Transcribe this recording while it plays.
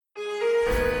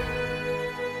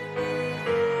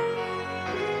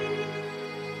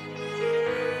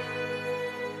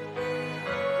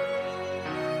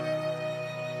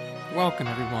welcome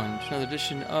everyone to another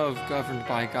edition of Governed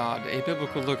by God, a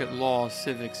biblical look at law,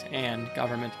 civics, and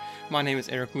government. My name is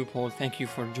Eric Leupold. Thank you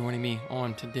for joining me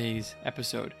on today's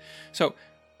episode. So,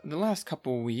 the last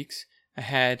couple of weeks, I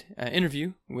had an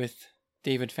interview with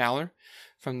David Fowler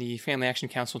from the Family Action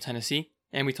Council Tennessee,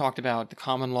 and we talked about the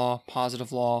common law,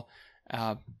 positive law,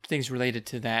 things related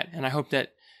to that, and I hope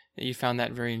that you found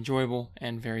that very enjoyable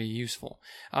and very useful.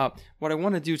 What I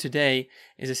want to do today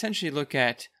is essentially look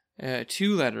at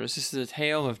two letters. This is a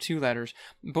tale of two letters,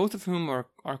 both of whom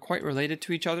are quite related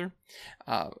to each other.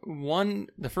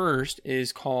 The first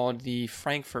is called the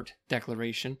Frankfurt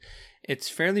Declaration. It's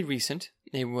fairly recent.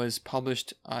 It was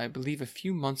published, I believe, a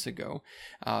few months ago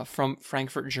from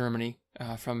Frankfurt, Germany,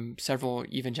 from several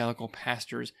evangelical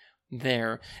pastors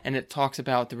there, and it talks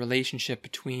about the relationship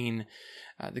between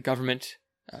the government,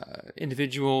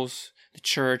 individuals, the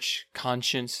church,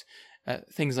 conscience,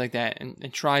 things like that,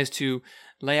 and tries to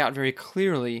lay out very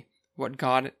clearly what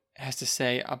God has to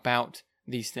say about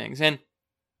these things. And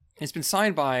it's been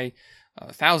signed by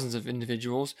thousands of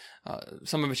individuals,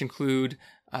 some of which include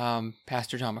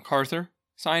Pastor John MacArthur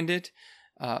signed it,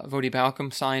 Voddie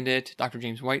Baucham signed it, Dr.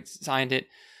 James White signed it,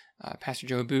 Pastor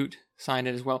Joe Boot signed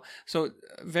it as well. So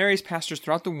various pastors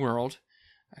throughout the world,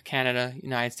 Canada,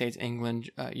 United States, England,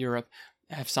 Europe,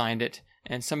 have signed it,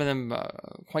 and some of them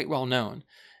quite well known.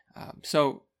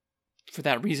 So for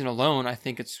that reason alone, I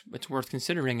think it's worth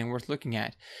considering and worth looking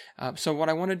at. So what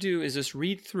I want to do is just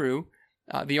read through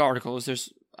the articles.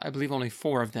 There's, I believe, only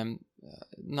 4 of them,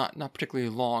 not particularly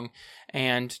long,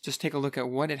 and just take a look at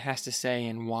what it has to say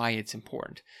and why it's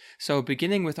important. So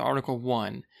beginning with Article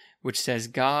 1, which says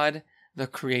God, the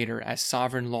Creator, as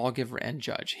sovereign lawgiver and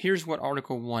judge. Here's what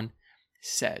Article 1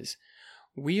 says.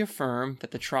 We affirm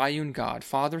that the triune God,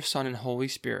 Father, Son, and Holy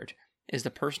Spirit, is the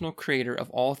personal creator of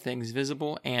all things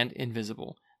visible and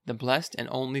invisible, the blessed and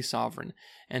only sovereign,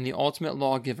 and the ultimate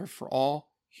lawgiver for all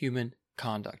human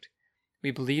conduct.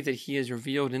 We believe that he has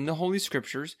revealed in the Holy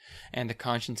Scriptures and the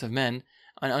conscience of men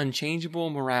an unchangeable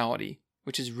morality,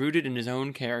 which is rooted in his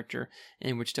own character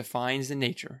and which defines the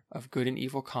nature of good and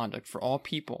evil conduct for all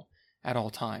people at all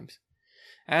times.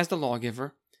 As the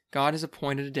lawgiver, God has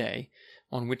appointed a day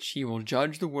on which he will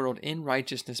judge the world in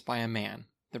righteousness by a man,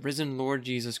 the risen Lord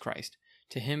Jesus Christ.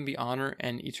 To him be honor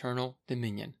and eternal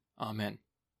dominion. Amen.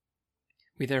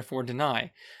 We therefore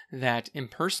deny that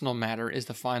impersonal matter is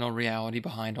the final reality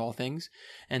behind all things,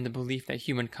 and the belief that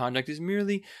human conduct is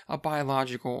merely a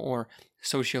biological or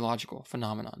sociological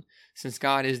phenomenon. Since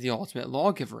God is the ultimate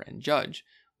lawgiver and judge,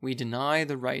 we deny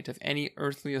the right of any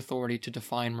earthly authority to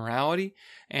define morality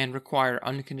and require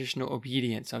unconditional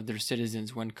obedience of their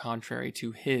citizens when contrary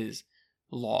to his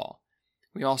law.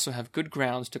 We also have good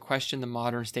grounds to question the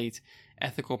modern state's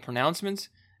ethical pronouncements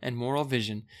and moral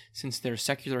vision, since their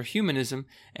secular humanism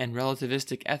and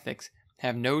relativistic ethics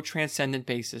have no transcendent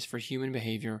basis for human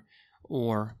behavior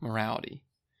or morality.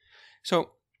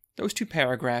 So, those 2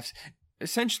 paragraphs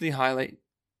essentially highlight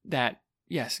that,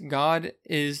 yes, God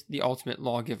is the ultimate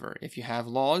lawgiver. If you have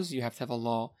laws, you have to have a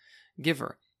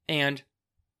lawgiver. And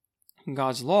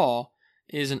God's law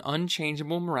is an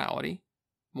unchangeable morality,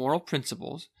 moral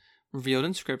principles, revealed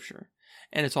in Scripture,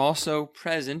 and it's also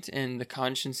present in the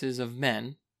consciences of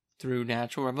men through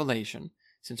natural revelation,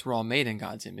 since we're all made in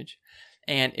God's image,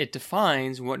 and it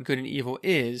defines what good and evil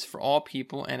is for all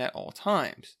people and at all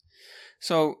times.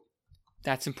 So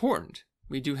that's important.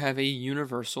 We do have a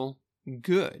universal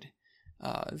good.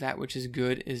 That which is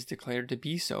good is declared to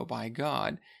be so by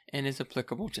God and is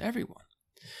applicable to everyone.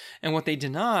 And what they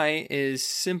deny is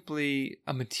simply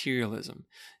a materialism,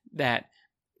 that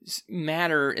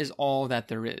matter is all that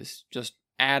there is, just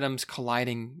atoms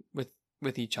colliding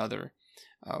with each other,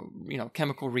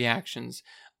 chemical reactions,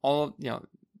 all,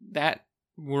 that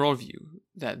worldview,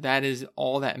 that is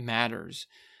all that matters,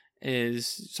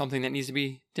 is something that needs to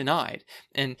be denied,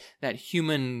 and that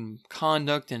human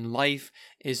conduct and life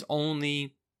is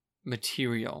only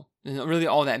material, and really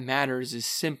all that matters is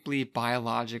simply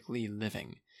biologically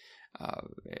living,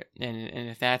 and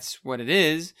if that's what it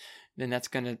is, then that's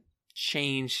going to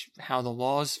change how the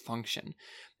laws function.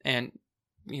 And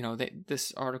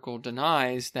this article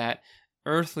denies that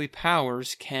earthly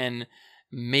powers can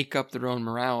make up their own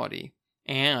morality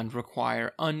and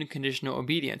require unconditional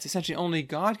obedience. Essentially, only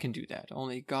God can do that.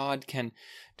 Only God can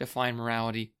define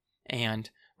morality and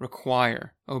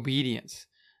require obedience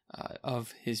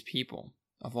of his people,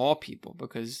 of all people,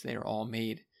 because they are all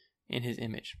made in his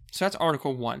image. So that's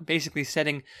Article 1, basically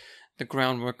setting the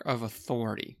groundwork of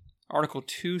authority. Article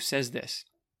 2 says this: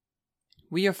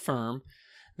 we affirm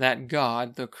that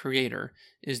God, the Creator,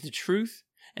 is the truth,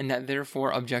 and that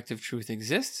therefore objective truth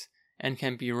exists, and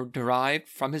can be derived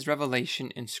from his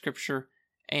revelation in Scripture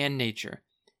and nature,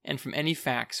 and from any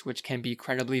facts which can be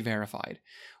credibly verified.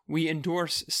 We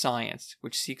endorse science,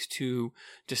 which seeks to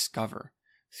discover,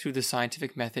 through the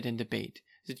scientific method and debate,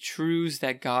 the truths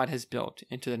that God has built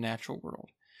into the natural world.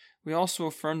 We also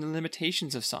affirm the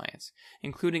limitations of science,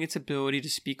 including its ability to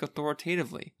speak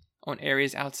authoritatively on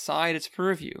areas outside its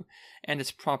purview, and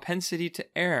its propensity to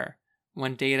err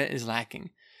when data is lacking.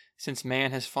 Since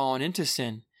man has fallen into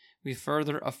sin, we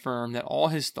further affirm that all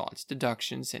his thoughts,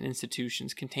 deductions, and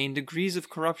institutions contain degrees of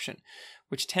corruption,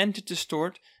 which tend to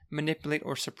distort, manipulate,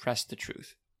 or suppress the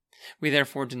truth. We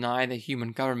therefore deny that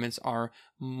human governments are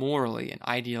morally and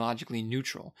ideologically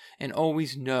neutral, and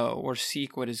always know or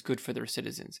seek what is good for their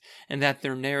citizens, and that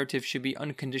their narrative should be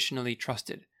unconditionally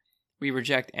trusted. We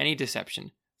reject any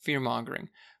deception, fear-mongering,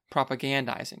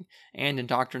 propagandizing, and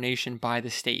indoctrination by the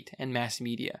state and mass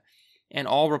media, and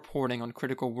all reporting on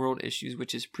critical world issues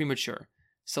which is premature,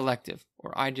 selective,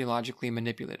 or ideologically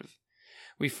manipulative.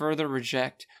 We further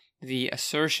reject the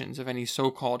assertions of any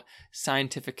so-called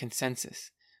scientific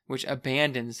consensus, which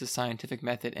abandons the scientific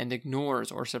method and ignores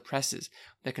or suppresses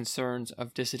the concerns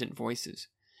of dissident voices.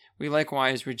 We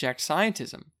likewise reject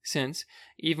scientism, since,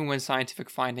 even when scientific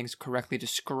findings correctly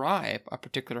describe a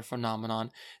particular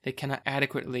phenomenon, they cannot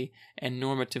adequately and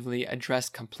normatively address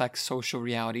complex social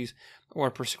realities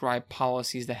or prescribe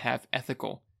policies that have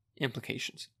ethical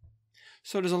implications.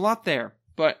 So there's a lot there,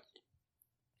 but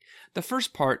the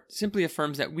first part simply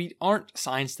affirms that we aren't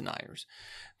science deniers.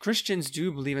 Christians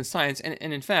do believe in science, and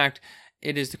in fact,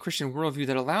 it is the Christian worldview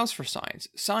that allows for science.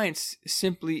 Science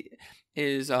simply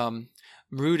is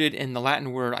rooted in the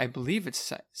Latin word, I believe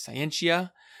it's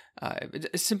scientia.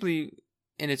 It simply,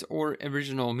 in its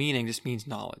original meaning, just means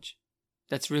knowledge.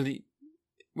 That's really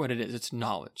what it is. It's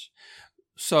knowledge.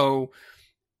 So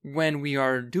when we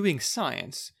are doing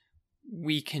science,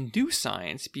 we can do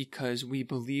science because we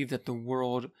believe that the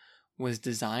world was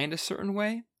designed a certain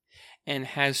way and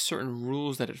has certain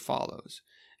rules that it follows.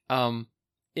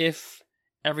 If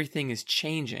everything is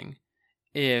changing,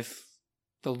 if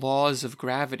the laws of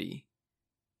gravity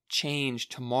change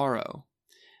tomorrow,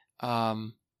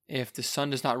 if the sun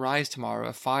does not rise tomorrow,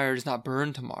 if fire does not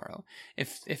burn tomorrow,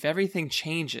 if everything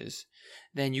changes,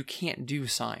 then you can't do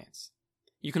science.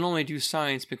 You can only do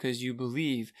science because you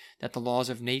believe that the laws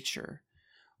of nature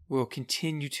will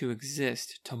continue to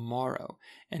exist tomorrow,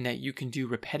 and that you can do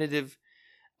repetitive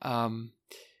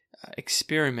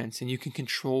experiments, and you can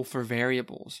control for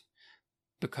variables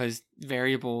because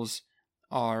variables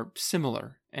are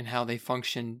similar in how they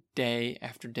function day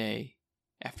after day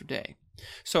after day.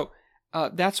 So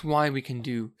that's why we can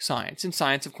do science. And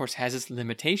science, of course, has its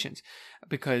limitations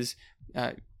because,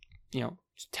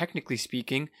 technically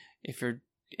speaking, if you're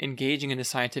engaging in a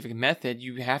scientific method,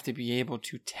 you have to be able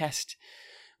to test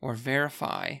or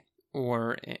verify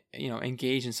or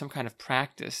engage in some kind of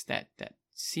practice that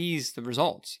sees the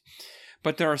results.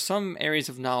 But there are some areas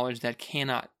of knowledge that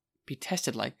cannot be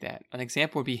tested like that. An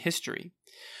example would be history.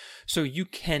 So you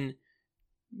can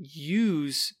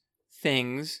use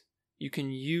things, you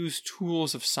can use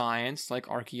tools of science like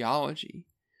archaeology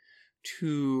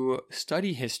to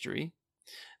study history,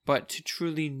 but to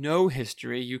truly know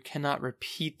history, you cannot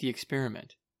repeat the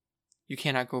experiment. You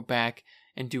cannot go back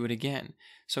and do it again.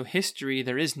 So history,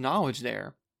 there is knowledge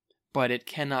there, but it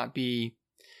cannot be,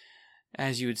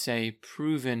 as you would say,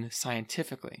 proven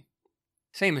scientifically.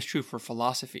 Same is true for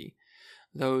philosophy.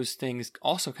 Those things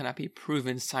also cannot be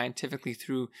proven scientifically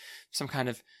through some kind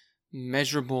of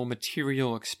measurable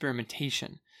material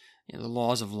experimentation, the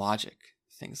laws of logic,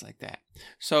 things like that.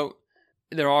 So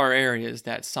there are areas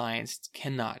that science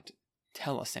cannot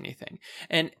tell us anything.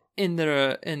 And in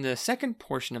the second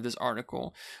portion of this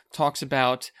article talks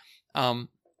about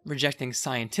rejecting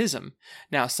scientism.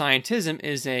 Now, scientism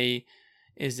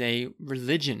is a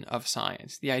religion of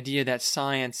science. The idea that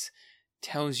science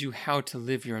tells you how to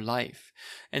live your life.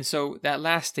 And so that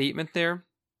last statement there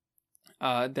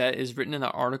that is written in the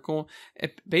article,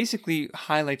 it basically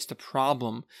highlights the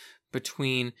problem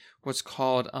between what's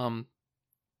called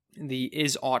the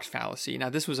is-ought fallacy. Now,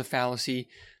 this was a fallacy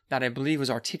that I believe was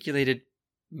articulated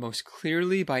most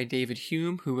clearly by David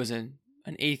Hume, who was an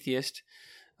atheist,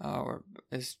 or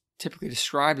is typically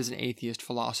described as an atheist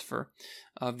philosopher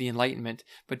of the Enlightenment.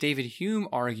 But David Hume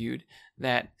argued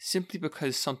that simply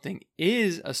because something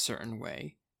is a certain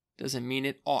way doesn't mean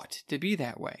it ought to be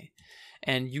that way.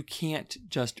 And you can't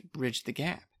just bridge the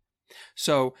gap.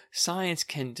 So science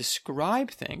can describe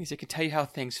things. It can tell you how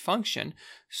things function.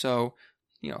 So,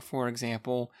 for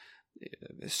example,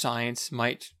 science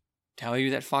might tell you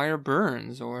that fire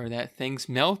burns or that things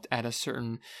melt at a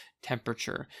certain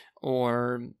temperature.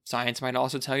 Or science might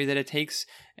also tell you that it takes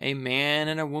a man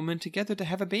and a woman together to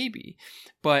have a baby.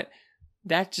 But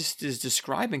that just is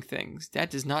describing things. That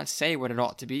does not say what it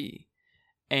ought to be.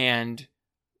 And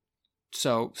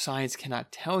so science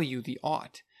cannot tell you the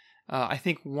ought. I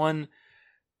think one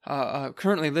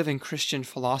currently living Christian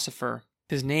philosopher,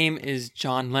 his name is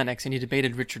John Lennox, and he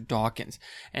debated Richard Dawkins.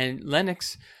 And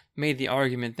Lennox made the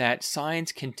argument that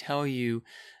science can tell you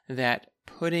that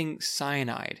putting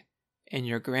cyanide in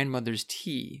your grandmother's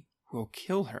tea will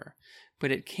kill her,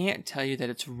 but it can't tell you that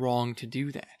it's wrong to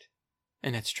do that.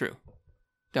 And that's true.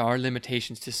 There are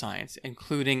limitations to science,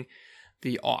 including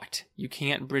the ought. You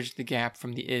can't bridge the gap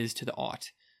from the is to the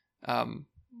ought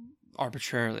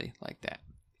arbitrarily like that.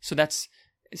 So that's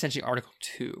essentially Article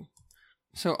 2.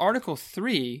 So Article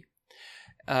 3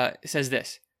 says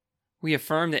this: we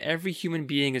affirm that every human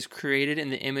being is created in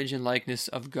the image and likeness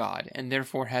of God, and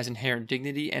therefore has inherent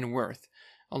dignity and worth,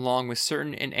 along with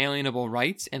certain inalienable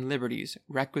rights and liberties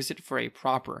requisite for a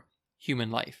proper human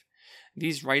life.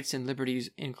 These rights and liberties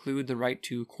include the right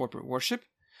to corporate worship,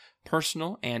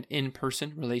 personal and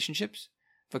in-person relationships,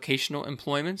 vocational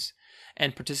employments,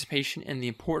 and participation in the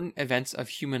important events of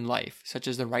human life, such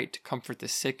as the right to comfort the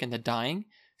sick and the dying,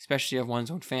 especially of one's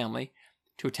own family,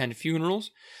 to attend funerals,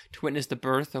 to witness the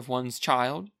birth of one's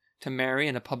child, to marry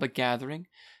in a public gathering,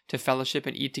 to fellowship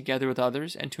and eat together with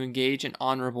others, and to engage in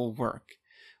honorable work.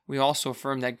 We also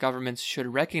affirm that governments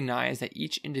should recognize that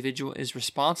each individual is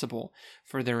responsible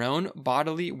for their own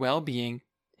bodily well-being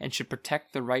and should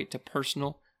protect the right to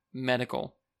personal,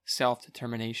 medical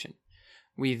self-determination.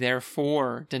 We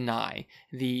therefore deny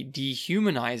the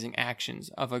dehumanizing actions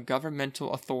of a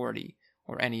governmental authority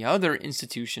or any other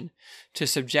institution to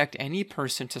subject any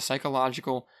person to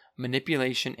psychological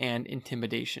manipulation and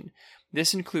intimidation.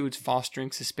 This includes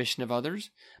fostering suspicion of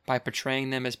others by portraying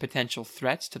them as potential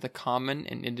threats to the common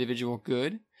and individual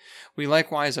good. We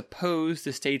likewise oppose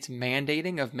the state's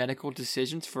mandating of medical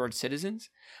decisions for its citizens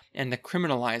and the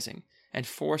criminalizing and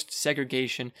forced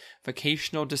segregation,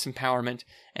 vocational disempowerment,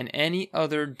 and any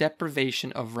other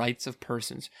deprivation of rights of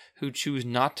persons who choose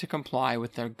not to comply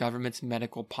with their government's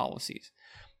medical policies.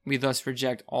 We thus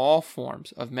reject all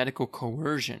forms of medical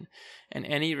coercion and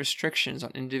any restrictions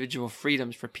on individual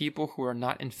freedoms for people who are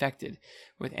not infected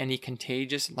with any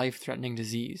contagious, life-threatening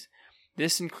disease.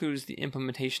 This includes the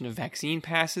implementation of vaccine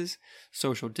passes,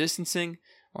 social distancing,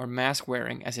 or mask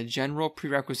wearing as a general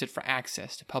prerequisite for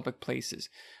access to public places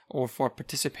or for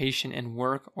participation in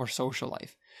work or social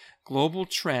life. Global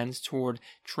trends toward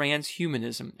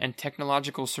transhumanism and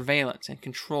technological surveillance and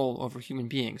control over human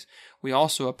beings we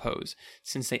also oppose,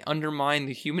 since they undermine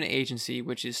the human agency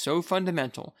which is so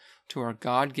fundamental to our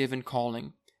God-given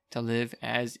calling to live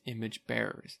as image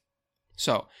bearers.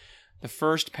 So, the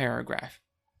first paragraph.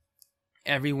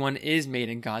 Everyone is made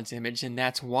in God's image, and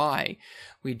that's why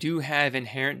we do have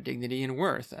inherent dignity and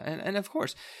worth. And of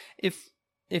course, if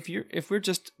we're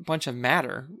just a bunch of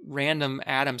matter, random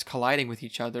atoms colliding with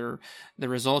each other, the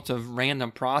result of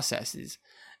random processes,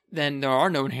 then there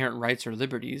are no inherent rights or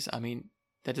liberties. I mean,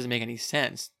 that doesn't make any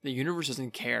sense. The universe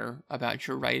doesn't care about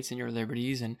your rights and your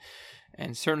liberties, and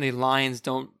certainly lions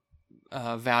don't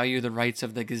value the rights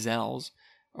of the gazelles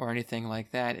or anything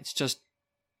like that. It's just,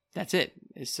 that's it.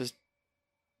 It's just,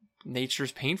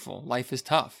 nature's painful. Life is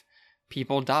tough.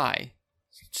 People die.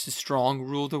 The strong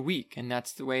rule the weak, and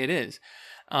that's the way it is.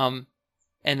 And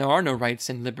there are no rights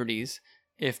and liberties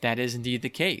if that is indeed the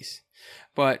case.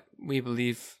 But we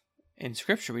believe in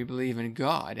Scripture. We believe in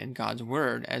God and God's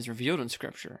Word as revealed in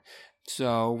Scripture.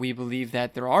 So we believe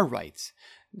that there are rights.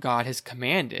 God has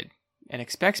commanded and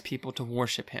expects people to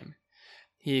worship Him.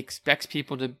 He expects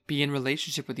people to be in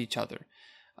relationship with each other,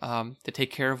 to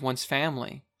take care of one's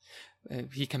family.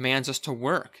 He commands us to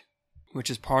work,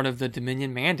 which is part of the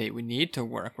Dominion mandate. We need to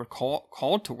work. We're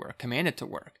called to work, commanded to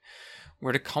work.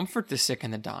 We're to comfort the sick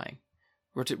and the dying.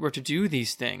 We're to do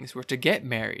these things. We're to get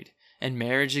married. And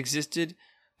marriage existed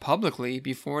publicly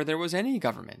before there was any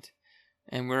government.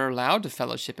 And we're allowed to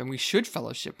fellowship, and we should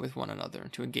fellowship with one another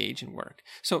to engage in work.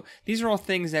 So these are all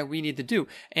things that we need to do.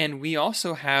 And we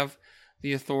also have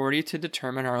the authority to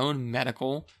determine our own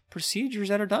medical procedures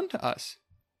that are done to us.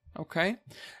 Okay?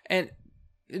 And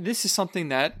this is something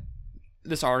that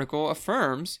this article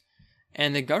affirms,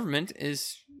 and the government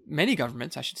many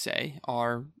governments, I should say,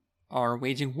 are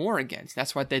waging war against.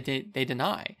 That's what they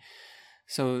deny.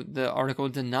 So the article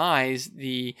denies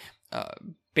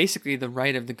basically the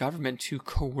right of the government to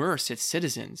coerce its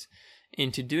citizens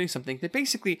into doing something that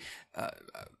basically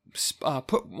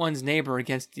put one's neighbor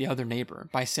against the other neighbor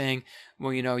by saying,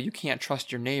 well, you can't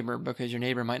trust your neighbor because your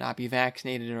neighbor might not be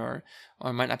vaccinated or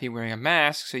might not be wearing a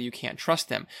mask, so you can't trust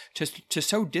them. To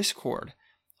sow discord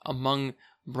among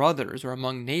brothers or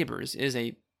among neighbors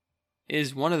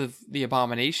is one of the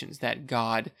abominations that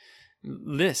God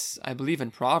lists, I believe,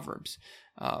 in Proverbs.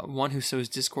 One who sows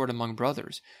discord among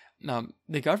brothers.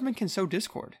 The government can sow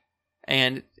discord,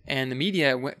 and the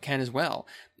media can as well.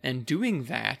 And doing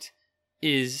that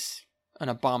is an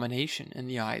abomination in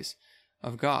the eyes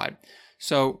of God.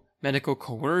 So medical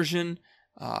coercion,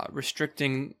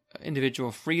 restricting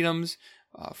individual freedoms,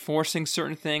 forcing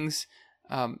certain things,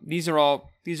 these are all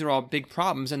big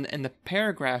problems. And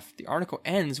the article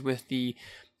ends with the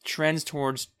trends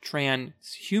towards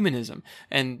transhumanism.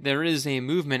 And there is a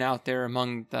movement out there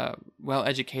among the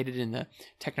well-educated and the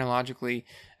technologically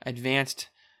advanced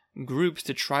groups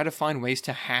to try to find ways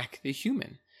to hack the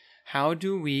human. How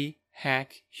do we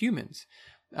hack humans?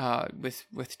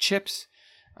 With chips,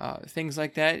 things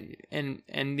like that. And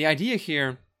the idea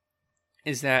here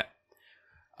is that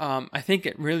I think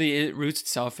it roots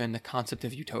itself in the concept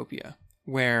of utopia,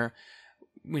 where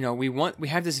we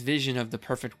have this vision of the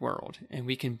perfect world, and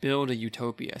we can build a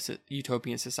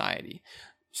utopian society.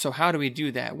 So how do we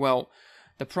do that? Well,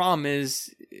 the problem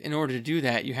is, in order to do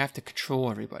that, you have to control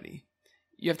everybody.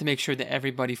 You have to make sure that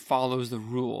everybody follows the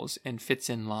rules and fits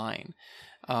in line,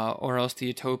 or else the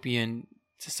utopian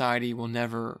society will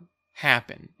never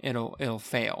happen. It'll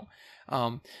fail.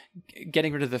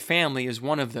 Getting rid of the family is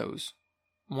one of those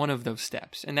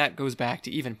steps, and that goes back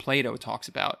to even Plato talks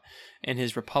about in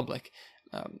his Republic.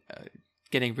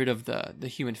 Getting rid of the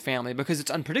human family, because it's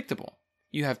unpredictable.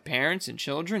 You have parents and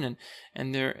children,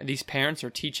 and these parents are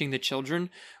teaching the children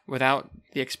without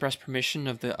the express permission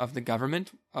of the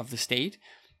government, of the state.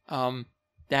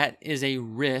 That is a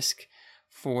risk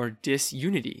for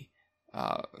disunity,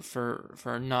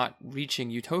 for not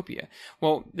reaching utopia.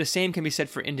 Well, the same can be said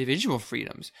for individual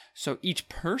freedoms. So each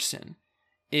person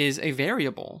is a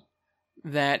variable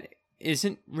that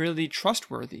isn't really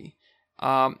trustworthy.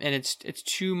 And it's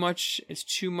too much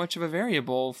of a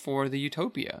variable for the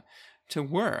utopia to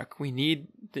work. We need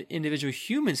the individual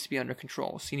humans to be under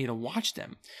control. So you need to watch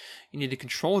them. You need to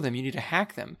control them. You need to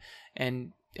hack them.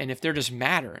 And if they're just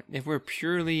matter, if we're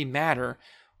purely matter,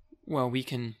 well, we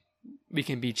can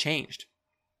be changed.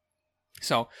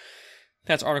 So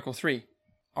that's Article 3.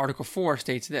 Article 4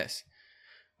 states this: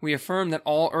 we affirm that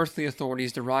all earthly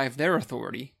authorities derive their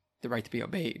authority, the right to be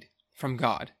obeyed, from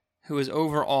God, who is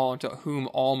over all and to whom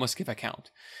all must give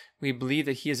account. We believe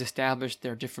that he has established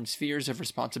their different spheres of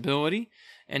responsibility,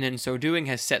 and in so doing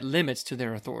has set limits to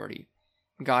their authority.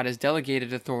 God has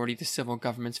delegated authority to civil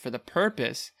governments for the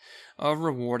purpose of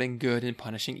rewarding good and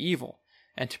punishing evil,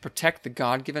 and to protect the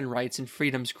God-given rights and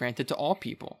freedoms granted to all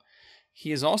people. He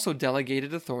has also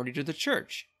delegated authority to the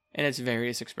Church, in its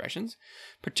various expressions,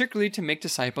 particularly to make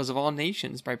disciples of all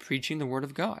nations by preaching the Word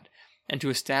of God, and to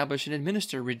establish and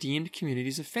administer redeemed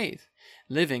communities of faith,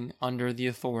 living under the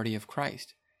authority of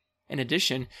Christ. In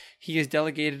addition, he has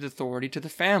delegated authority to the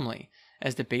family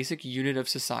as the basic unit of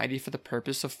society for the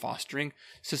purpose of fostering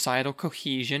societal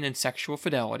cohesion and sexual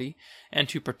fidelity, and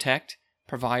to protect,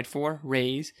 provide for,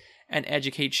 raise, and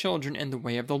educate children in the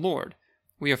way of the Lord.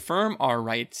 We affirm our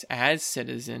rights as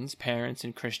citizens, parents,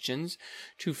 and Christians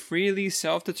to freely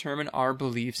self-determine our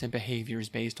beliefs and behaviors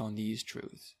based on these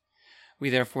truths. We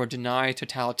therefore deny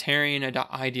totalitarian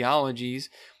ideologies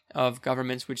of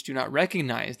governments which do not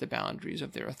recognize the boundaries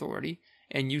of their authority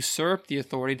and usurp the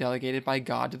authority delegated by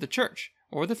God to the Church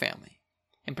or the family.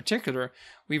 In particular,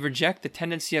 we reject the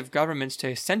tendency of governments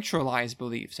to centralize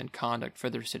beliefs and conduct for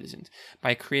their citizens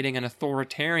by creating an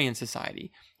authoritarian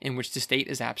society in which the state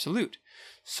is absolute.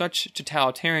 Such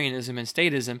totalitarianism and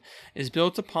statism is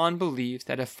built upon beliefs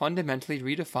that have fundamentally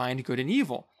redefined good and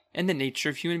evil and the nature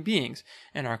of human beings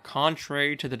and are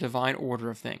contrary to the divine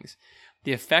order of things.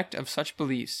 The effect of such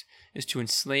beliefs is to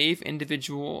enslave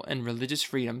individual and religious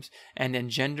freedoms and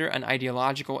engender an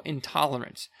ideological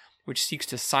intolerance which seeks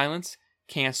to silence,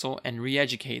 cancel, and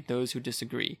re-educate those who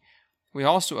disagree. We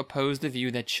also oppose the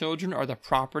view that children are the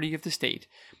property of the state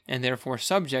and therefore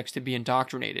subjects to be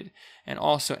indoctrinated, and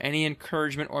also any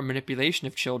encouragement or manipulation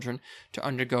of children to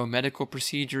undergo medical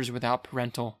procedures without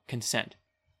parental consent.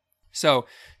 So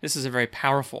this is a very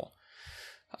powerful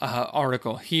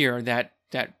article here that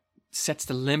sets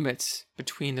the limits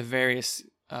between the various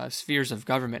spheres of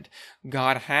government.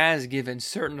 God has given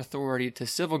certain authority to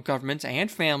civil governments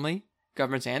and family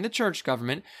governments and the church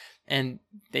government, and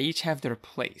they each have their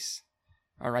place.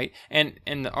 All right, and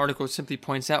the article simply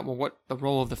points out, well, what the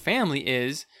role of the family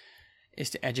is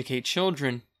to educate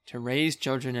children, to raise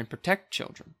children, and protect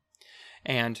children.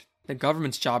 And The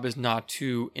government's job is not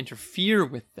to interfere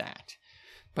with that.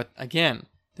 But again,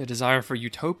 the desire for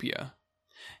utopia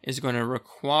is going to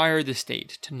require the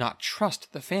state to not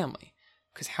trust the family.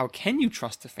 Because how can you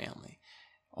trust the family?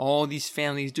 All these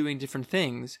families doing different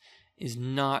things is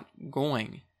not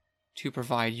going to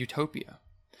provide utopia.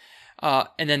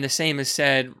 And then the same is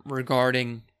said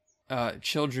regarding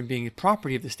children being the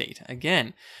property of the state.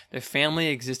 Again, the family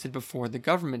existed before the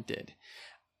government did.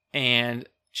 And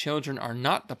children are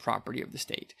not the property of the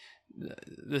state.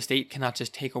 The state cannot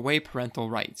just take away parental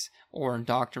rights or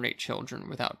indoctrinate children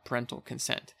without parental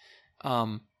consent,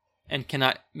 and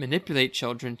cannot manipulate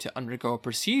children to undergo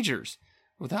procedures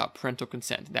without parental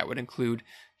consent. That would include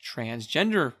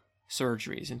transgender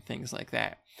surgeries and things like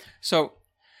that. So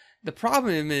the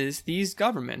problem is these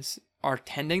governments are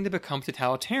tending to become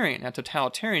totalitarian. Now,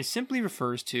 totalitarian simply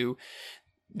refers to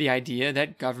the idea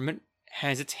that government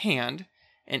has its hand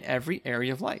in every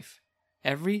area of life,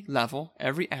 every level,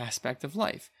 every aspect of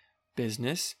life,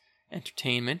 business,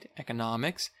 entertainment,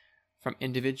 economics, from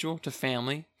individual to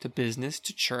family to business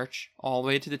to church, all the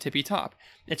way to the tippy top.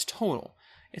 It's total.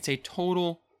 It's a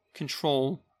total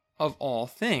control of all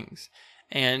things.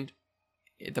 And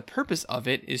the purpose of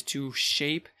it is to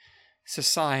shape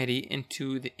society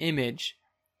into the image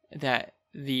that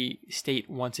the state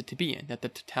wants it to be in, that the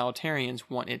totalitarians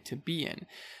want it to be in.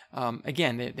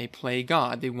 Again, they play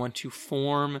God. They want to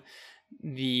form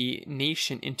the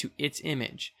nation into its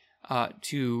image,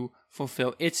 to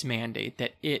fulfill its mandate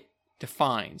that it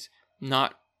defines,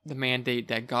 not the mandate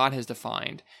that God has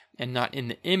defined, and not in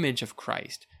the image of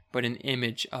Christ, but in the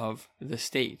image of the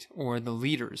state or the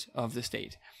leaders of the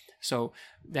state. So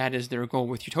that is their goal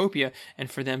with utopia, and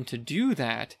for them to do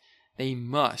that, they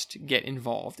must get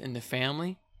involved in the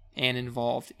family and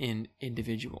involved in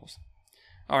individuals.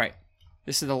 All right,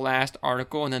 this is the last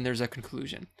article, and then there's a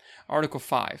conclusion. Article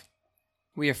 5.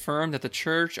 We affirm that the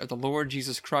Church of the Lord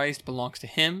Jesus Christ belongs to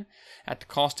Him at the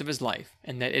cost of His life,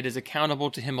 and that it is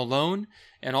accountable to Him alone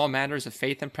in all matters of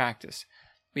faith and practice.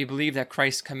 We believe that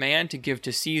Christ's command to give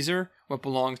to Caesar what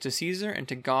belongs to Caesar and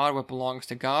to God what belongs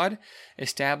to God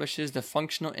establishes the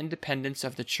functional independence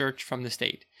of the Church from the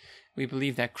state. We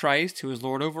believe that Christ, who is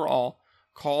Lord over all,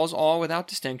 calls all without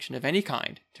distinction of any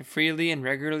kind to freely and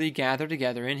regularly gather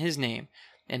together in His name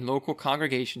in local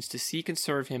congregations to seek and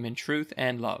serve Him in truth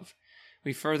and love.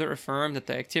 We further affirm that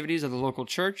the activities of the local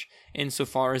church,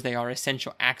 insofar as they are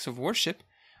essential acts of worship,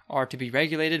 are to be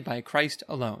regulated by Christ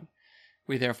alone.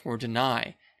 We therefore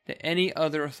deny that any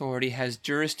other authority has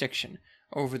jurisdiction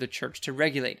over the church to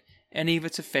regulate any of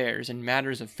its affairs in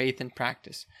matters of faith and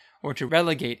practice, or to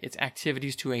relegate its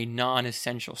activities to a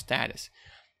non-essential status.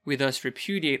 We thus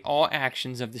repudiate all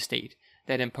actions of the state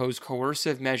that impose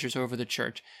coercive measures over the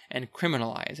church and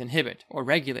criminalize, inhibit, or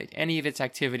regulate any of its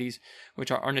activities which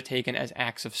are undertaken as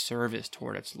acts of service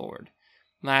toward its Lord.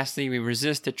 Lastly, we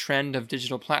resist the trend of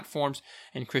digital platforms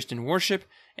in Christian worship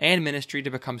and ministry to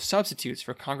become substitutes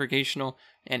for congregational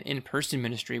and in-person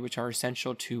ministry, which are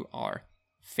essential to our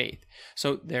faith.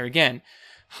 So there again,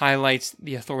 highlights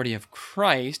the authority of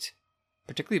Christ,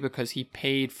 particularly because He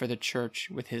paid for the church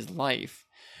with His life,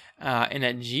 and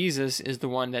that Jesus is the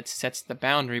one that sets the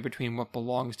boundary between what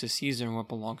belongs to Caesar and what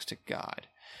belongs to God.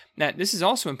 Now, this is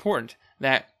also important,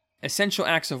 that essential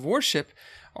acts of worship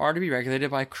are to be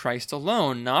regulated by Christ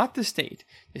alone, not the state.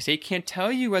 The state can't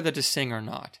tell you whether to sing or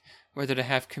not, whether to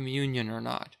have communion or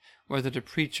not, whether to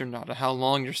preach or not, or how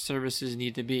long your services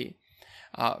need to be.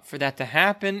 For that to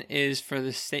happen is for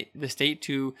the state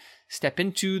to step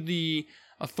into the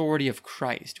authority of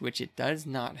Christ, which it does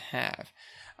not have.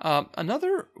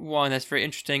 Another one that's very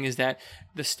interesting is that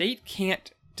the state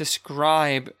can't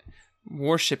describe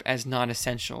worship as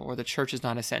non-essential, or the church as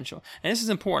non-essential. And this is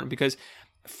important because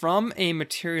from a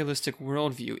materialistic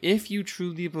worldview, if you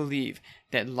truly believe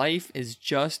that life is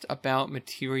just about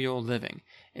material living,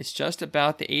 it's just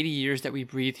about the 80 years that we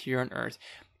breathe here on earth,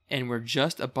 and we're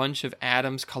just a bunch of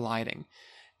atoms colliding,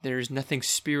 there's nothing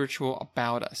spiritual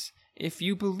about us. If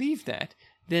you believe that,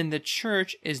 then the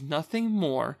church is nothing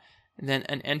more than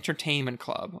an entertainment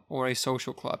club or a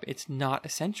social club. It's not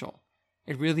essential.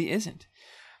 It really isn't.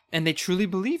 And they truly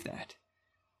believe that.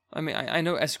 I mean, I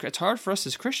know it's hard for us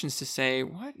as Christians to say,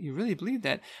 what, you really believe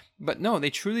that? But no, they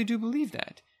truly do believe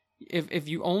that. If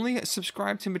you only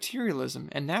subscribe to materialism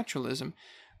and naturalism,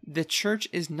 the church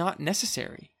is not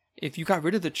necessary. If you got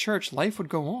rid of the church, life would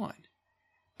go on.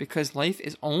 Because life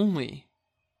is only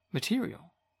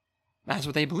material. That's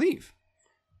what they believe.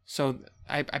 So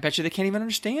I bet you they can't even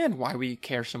understand why we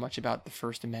care so much about the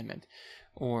First Amendment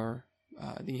or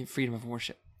the freedom of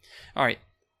worship. All right,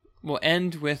 we'll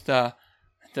end with the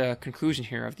conclusion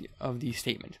here of the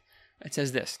statement. It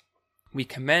says this: We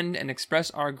commend and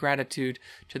express our gratitude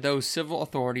to those civil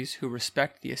authorities who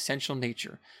respect the essential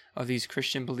nature of these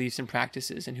Christian beliefs and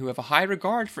practices and who have a high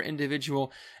regard for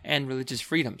individual and religious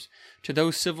freedoms. To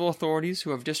those civil authorities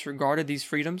who have disregarded these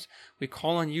freedoms, we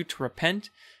call on you to repent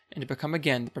and to become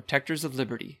again the protectors of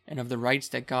liberty and of the rights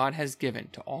that God has given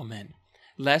to all men,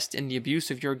 lest in the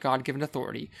abuse of your God-given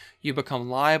authority you become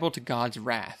liable to God's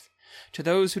wrath. To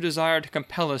those who desire to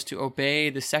compel us to obey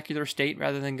the secular state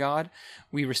rather than God,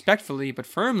 we respectfully but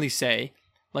firmly say,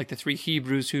 like the 3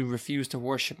 Hebrews who refused to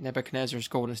worship Nebuchadnezzar's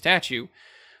golden statue,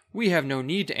 we have no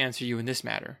need to answer you in this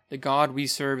matter. The God we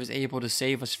serve is able to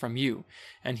save us from you,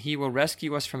 and he will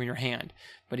rescue us from your hand.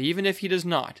 But even if he does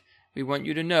not, we want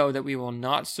you to know that we will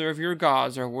not serve your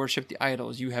gods or worship the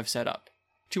idols you have set up.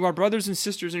 To our brothers and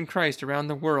sisters in Christ around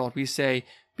the world, we say,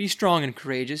 be strong and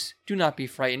courageous, do not be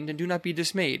frightened, and do not be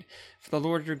dismayed, for the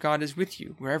Lord your God is with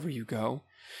you wherever you go.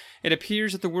 It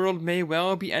appears that the world may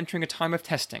well be entering a time of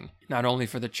testing, not only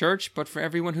for the church, but for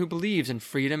everyone who believes in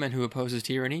freedom and who opposes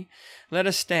tyranny. Let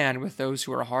us stand with those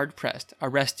who are hard-pressed,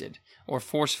 arrested, or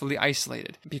forcefully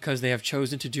isolated, because they have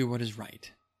chosen to do what is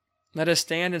right. Let us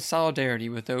stand in solidarity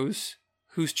with those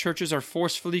whose churches are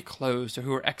forcefully closed or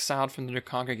who are exiled from their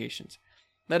congregations.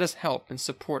 Let us help and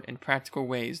support in practical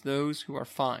ways those who are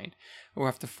fined or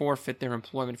have to forfeit their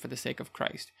employment for the sake of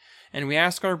Christ. And we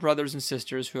ask our brothers and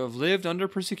sisters who have lived under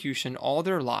persecution all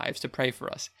their lives to pray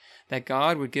for us, that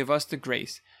God would give us the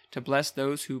grace to bless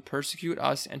those who persecute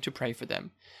us and to pray for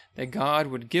them, that God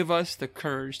would give us the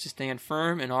courage to stand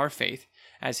firm in our faith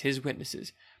as his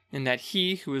witnesses, and that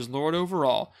he, who is Lord over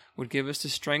all, would give us the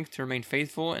strength to remain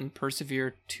faithful and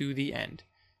persevere to the end.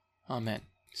 Amen.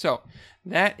 So,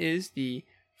 that is the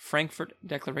Frankfurt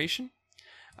Declaration.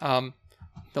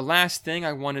 The last thing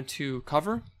I wanted to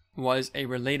cover was a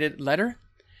related letter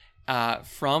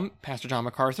from Pastor John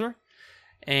MacArthur,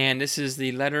 and this is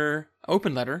the letter,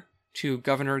 open letter, to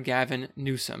Governor Gavin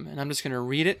Newsom, and I'm just going to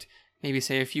read it, maybe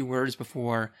say a few words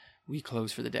before we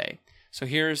close for the day. So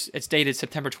it's dated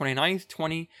September 29th,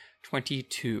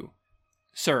 2022.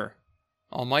 Sir,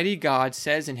 Almighty God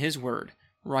says in his word,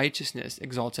 righteousness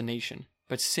exalts a nation,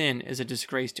 but sin is a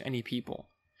disgrace to any people.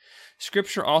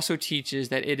 Scripture also teaches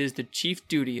that it is the chief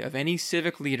duty of any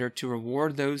civic leader to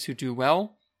reward those who do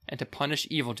well and to punish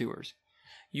evildoers.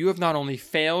 You have not only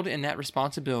failed in that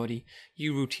responsibility,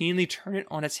 you routinely turn it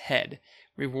on its head,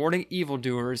 rewarding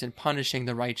evildoers and punishing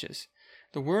the righteous.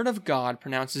 The Word of God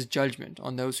pronounces judgment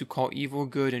on those who call evil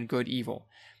good and good evil,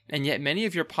 and yet many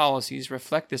of your policies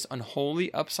reflect this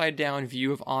unholy, upside-down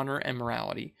view of honor and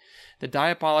morality. The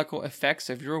diabolical effects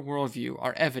of your worldview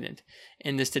are evident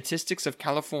in the statistics of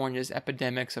California's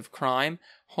epidemics of crime,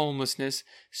 homelessness,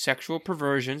 sexual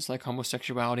perversions like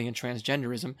homosexuality and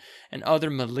transgenderism, and other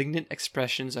malignant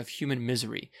expressions of human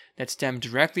misery that stem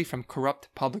directly from corrupt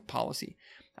public policy.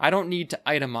 I don't need to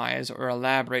itemize or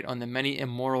elaborate on the many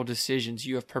immoral decisions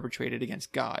you have perpetrated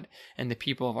against God and the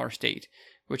people of our state,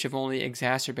 which have only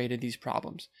exacerbated these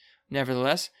problems.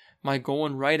 Nevertheless, my goal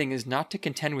in writing is not to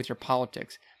contend with your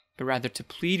politics, but rather to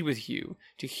plead with you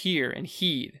to hear and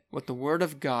heed what the Word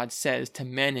of God says to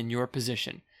men in your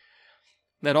position.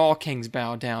 Let all kings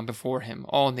bow down before him,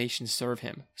 all nations serve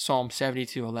him. Psalm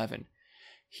 72:11.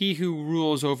 He who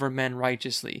rules over men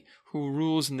righteously, who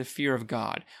rules in the fear of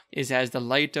God, is as the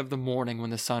light of the morning when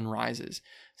the sun rises.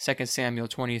 2 Samuel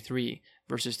 23,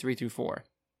 verses 3-4.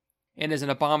 It is an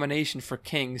abomination for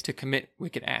kings to commit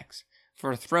wicked acts,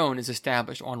 for a throne is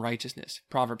established on righteousness.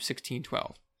 Proverbs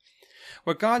 16:12.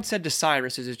 What God said to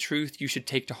Cyrus is a truth you should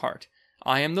take to heart.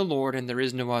 I am the Lord, and there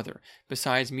is no other.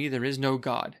 Besides me there is no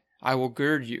God. I will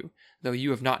gird you, though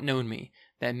you have not known me,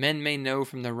 that men may know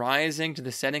from the rising to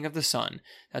the setting of the sun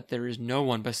that there is no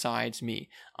one besides me.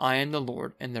 I am the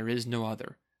Lord, and there is no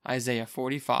other. Isaiah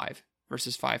 45,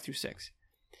 verses 5-6.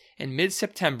 In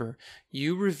mid-September,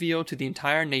 you revealed to the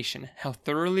entire nation how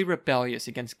thoroughly rebellious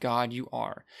against God you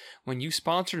are when you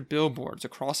sponsored billboards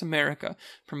across America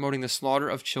promoting the slaughter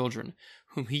of children,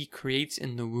 whom he creates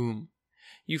in the womb.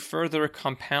 You further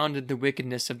compounded the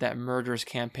wickedness of that murderous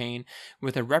campaign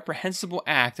with a reprehensible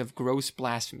act of gross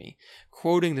blasphemy,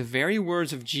 quoting the very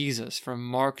words of Jesus from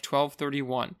Mark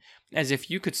 12:31, as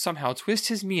if you could somehow twist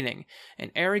his meaning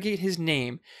and arrogate his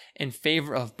name in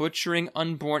favor of butchering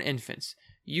unborn infants.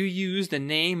 You use the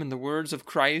name and the words of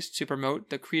Christ to promote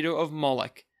the credo of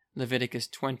Moloch, Leviticus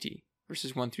 20,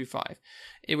 verses 1-5.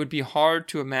 It would be hard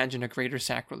to imagine a greater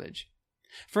sacrilege.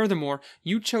 Furthermore,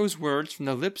 you chose words from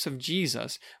the lips of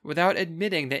Jesus without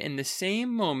admitting that in the same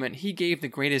moment he gave the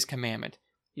greatest commandment.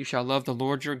 You shall love the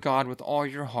Lord your God with all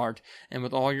your heart, and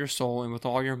with all your soul, and with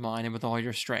all your mind, and with all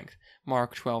your strength.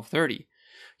 Mark 12:30.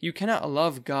 You cannot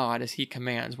love God as he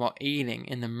commands while aiding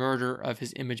in the murder of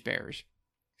his image bearers.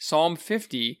 Psalm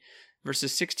 50,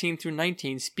 verses 16 through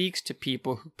 19, speaks to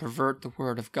people who pervert the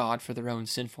word of God for their own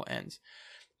sinful ends.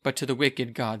 But to the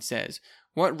wicked God says,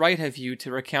 "What right have you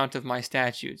to recount of my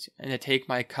statutes, and to take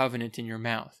my covenant in your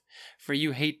mouth? For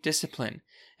you hate discipline,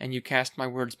 and you cast my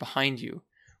words behind you.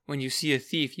 When you see a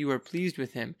thief, you are pleased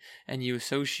with him, and you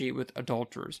associate with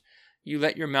adulterers. You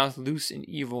let your mouth loose in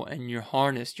evil, and you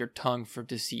harness your tongue for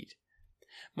deceit."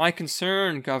 My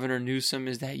concern, Governor Newsom,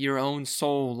 is that your own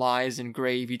soul lies in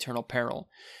grave eternal peril.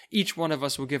 Each one of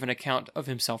us will give an account of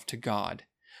himself to God.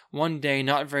 One day,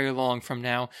 not very long from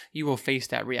now, you will face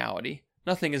that reality.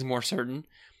 Nothing is more certain.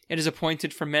 It is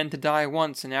appointed for men to die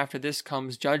once, and after this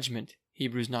comes judgment.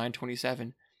 Hebrews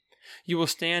 9:27. You will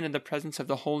stand in the presence of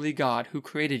the holy God who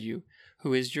created you,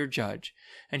 who is your judge,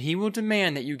 and he will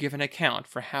demand that you give an account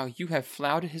for how you have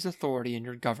flouted his authority in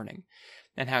your governing,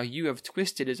 and how you have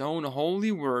twisted his own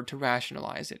holy word to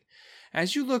rationalize it.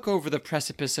 As you look over the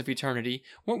precipice of eternity,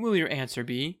 what will your answer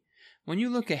be? When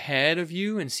you look ahead of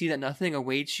you and see that nothing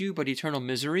awaits you but eternal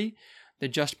misery, the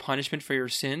just punishment for your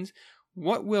sins,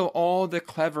 what will all the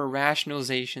clever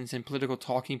rationalizations and political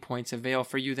talking points avail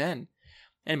for you then?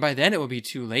 And by then it will be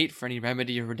too late for any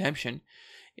remedy or redemption.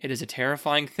 It is a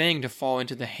terrifying thing to fall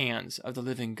into the hands of the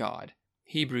living God.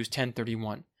 Hebrews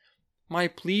 10:31. My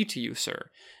plea to you,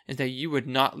 sir, is that you would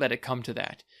not let it come to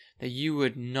that you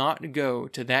would not go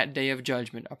to that day of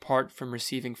judgment apart from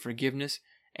receiving forgiveness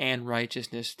and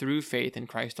righteousness through faith in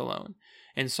Christ alone.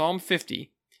 In Psalm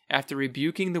 50, after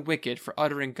rebuking the wicked for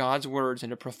uttering God's words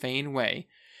in a profane way,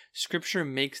 Scripture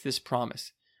makes this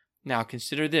promise. Now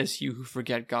consider this, you who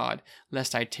forget God,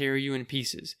 lest I tear you in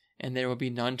pieces, and there will be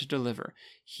none to deliver.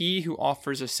 He who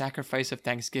offers a sacrifice of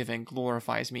thanksgiving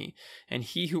glorifies me, and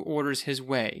he who orders his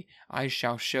way, I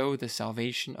shall show the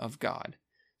salvation of God.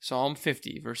 Psalm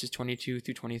 50, verses 22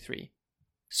 through 23.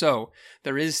 So,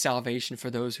 there is salvation for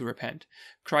those who repent.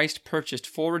 Christ purchased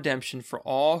full redemption for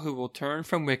all who will turn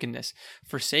from wickedness,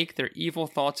 forsake their evil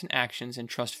thoughts and actions, and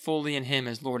trust fully in him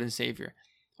as Lord and Savior.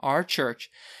 Our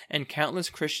church and countless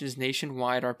Christians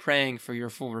nationwide are praying for your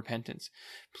full repentance.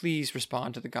 Please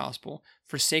respond to the gospel.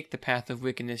 Forsake the path of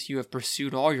wickedness you have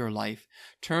pursued all your life.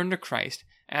 Turn to Christ,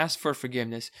 ask for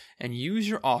forgiveness, and use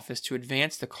your office to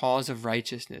advance the cause of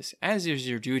righteousness, as is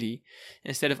your duty,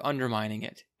 instead of undermining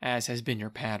it, as has been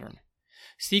your pattern.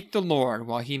 Seek the Lord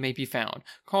while he may be found.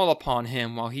 Call upon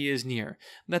him while he is near.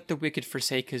 Let the wicked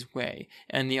forsake his way,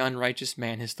 and the unrighteous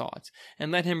man his thoughts.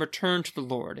 And let him return to the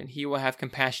Lord, and he will have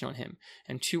compassion on him,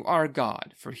 and to our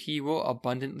God, for he will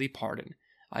abundantly pardon.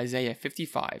 Isaiah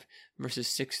 55, verses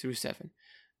 6 through 7.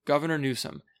 Governor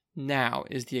Newsom, now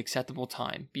is the acceptable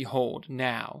time. Behold,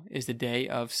 now is the day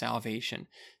of salvation.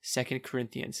 2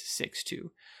 Corinthians 6:2.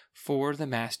 For the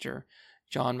Master,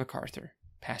 John MacArthur,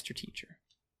 Pastor Teacher.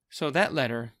 So that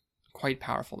letter, quite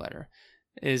powerful letter,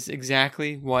 is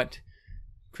exactly what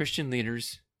Christian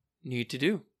leaders need to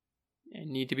do and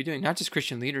need to be doing. Not just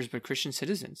Christian leaders, but Christian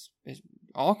citizens,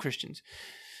 all Christians.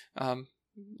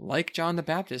 Like John the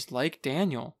Baptist, like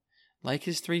Daniel, like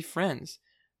his three friends,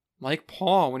 like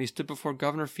Paul when he stood before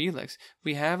Governor Felix,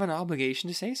 we have an obligation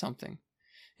to say something.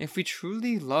 If we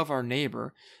truly love our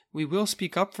neighbor, we will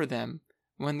speak up for them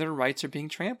when their rights are being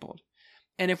trampled.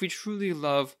 And if we truly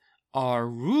love our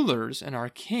rulers and our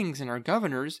kings and our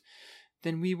governors,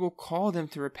 then we will call them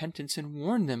to repentance and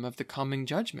warn them of the coming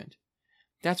judgment.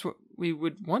 That's what we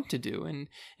would want to do. And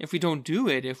if we don't do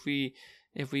it, if we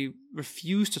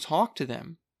refuse to talk to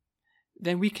them,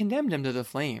 then we condemn them to the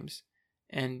flames.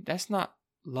 And that's not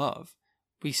love.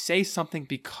 We say something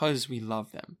because we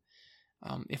love them.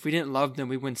 If we didn't love them,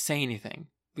 we wouldn't say anything.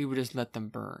 We would just let them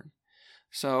burn.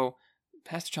 So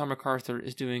Pastor John MacArthur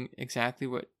is doing exactly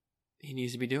what he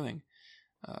needs to be doing.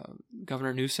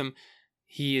 Governor Newsom,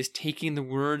 he is taking the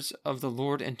words of the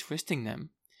Lord and twisting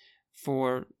them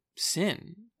for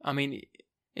sin. I mean,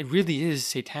 it really is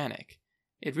satanic.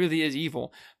 It really is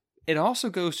evil. It also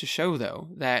goes to show, though,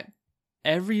 that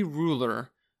every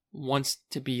ruler wants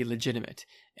to be legitimate,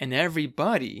 and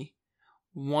everybody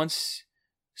wants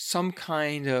some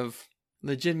kind of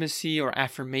legitimacy or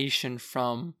affirmation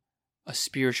from a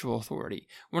spiritual authority.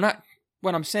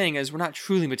 What I'm saying is we're not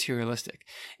truly materialistic.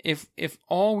 If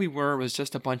all we were was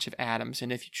just a bunch of atoms,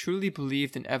 and if you truly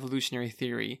believed in evolutionary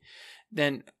theory,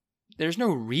 then there's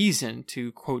no reason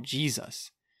to quote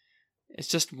Jesus. It's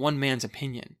just one man's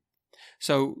opinion.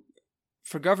 So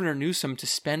for Governor Newsom to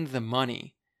spend the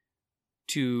money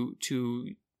to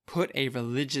put a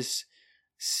religious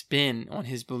spin on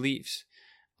his beliefs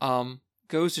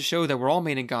goes to show that we're all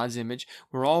made in God's image.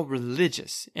 We're all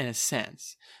religious in a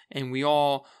sense, and we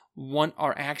all want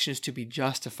our actions to be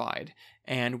justified,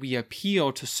 and we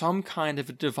appeal to some kind of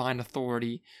a divine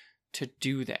authority to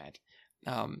do that.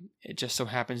 It just so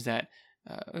happens that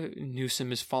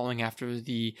Newsom is following after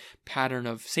the pattern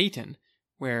of Satan,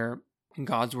 where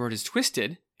God's word is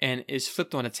twisted and is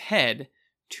flipped on its head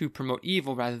to promote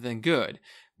evil rather than good.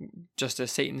 Just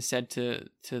as Satan said to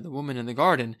the woman in the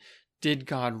garden, did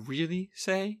God really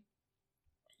say?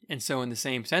 And so in the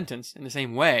same sentence, in the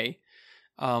same way,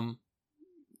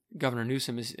 Governor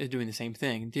Newsom is doing the same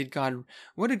thing.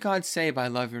 What did God say by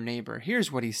love your neighbor?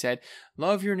 Here's what he said: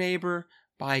 love your neighbor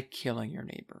by killing your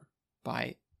neighbor,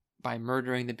 by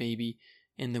murdering the baby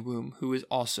in the womb, who is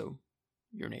also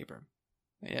your neighbor.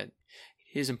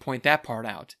 He doesn't point that part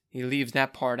out. He leaves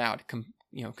that part out,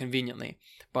 conveniently.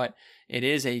 But it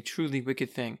is a truly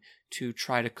wicked thing to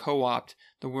try to co-opt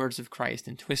the words of Christ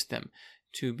and twist them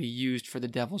to be used for the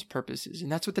devil's purposes.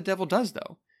 And that's what the devil does,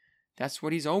 though. That's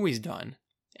what he's always done.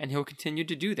 And he'll continue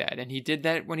to do that. And he did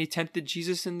that when he tempted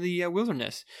Jesus in the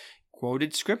wilderness.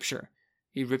 Quoted scripture.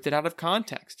 He ripped it out of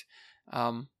context.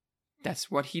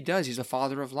 That's what he does. He's a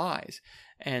father of lies.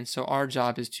 And so our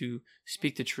job is to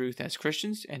speak the truth as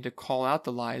Christians and to call out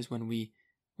the lies when we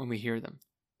hear them.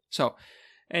 So,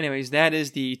 anyways, that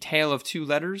is the tale of two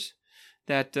letters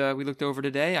that we looked over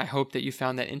today. I hope that you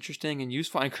found that interesting and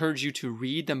useful. I encourage you to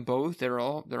read them both. They're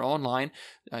all online.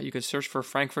 You can search for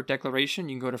Frankfurt Declaration.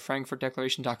 You can go to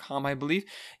frankfurtdeclaration.com, I believe.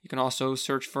 You can also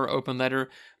search for Open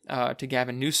Letter to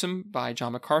Gavin Newsom by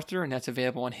John MacArthur, and that's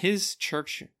available on his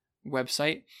church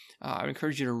website. I would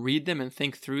encourage you to read them and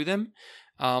think through them.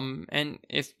 And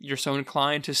if you're so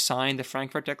inclined to sign the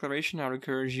Frankfurt Declaration, I would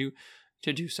encourage you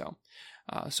to do so.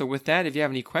 So with that, if you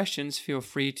have any questions, feel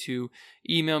free to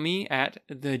email me at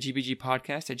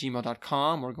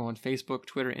thegbgpodcast@gmail.com or go on Facebook,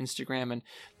 Twitter, Instagram, and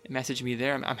message me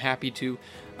there. I'm happy to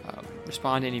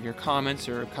respond to any of your comments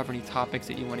or cover any topics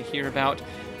that you want to hear about.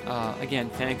 Again,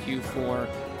 thank you for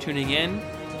tuning in,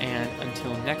 and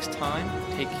until next time,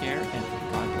 take care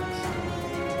and God bless.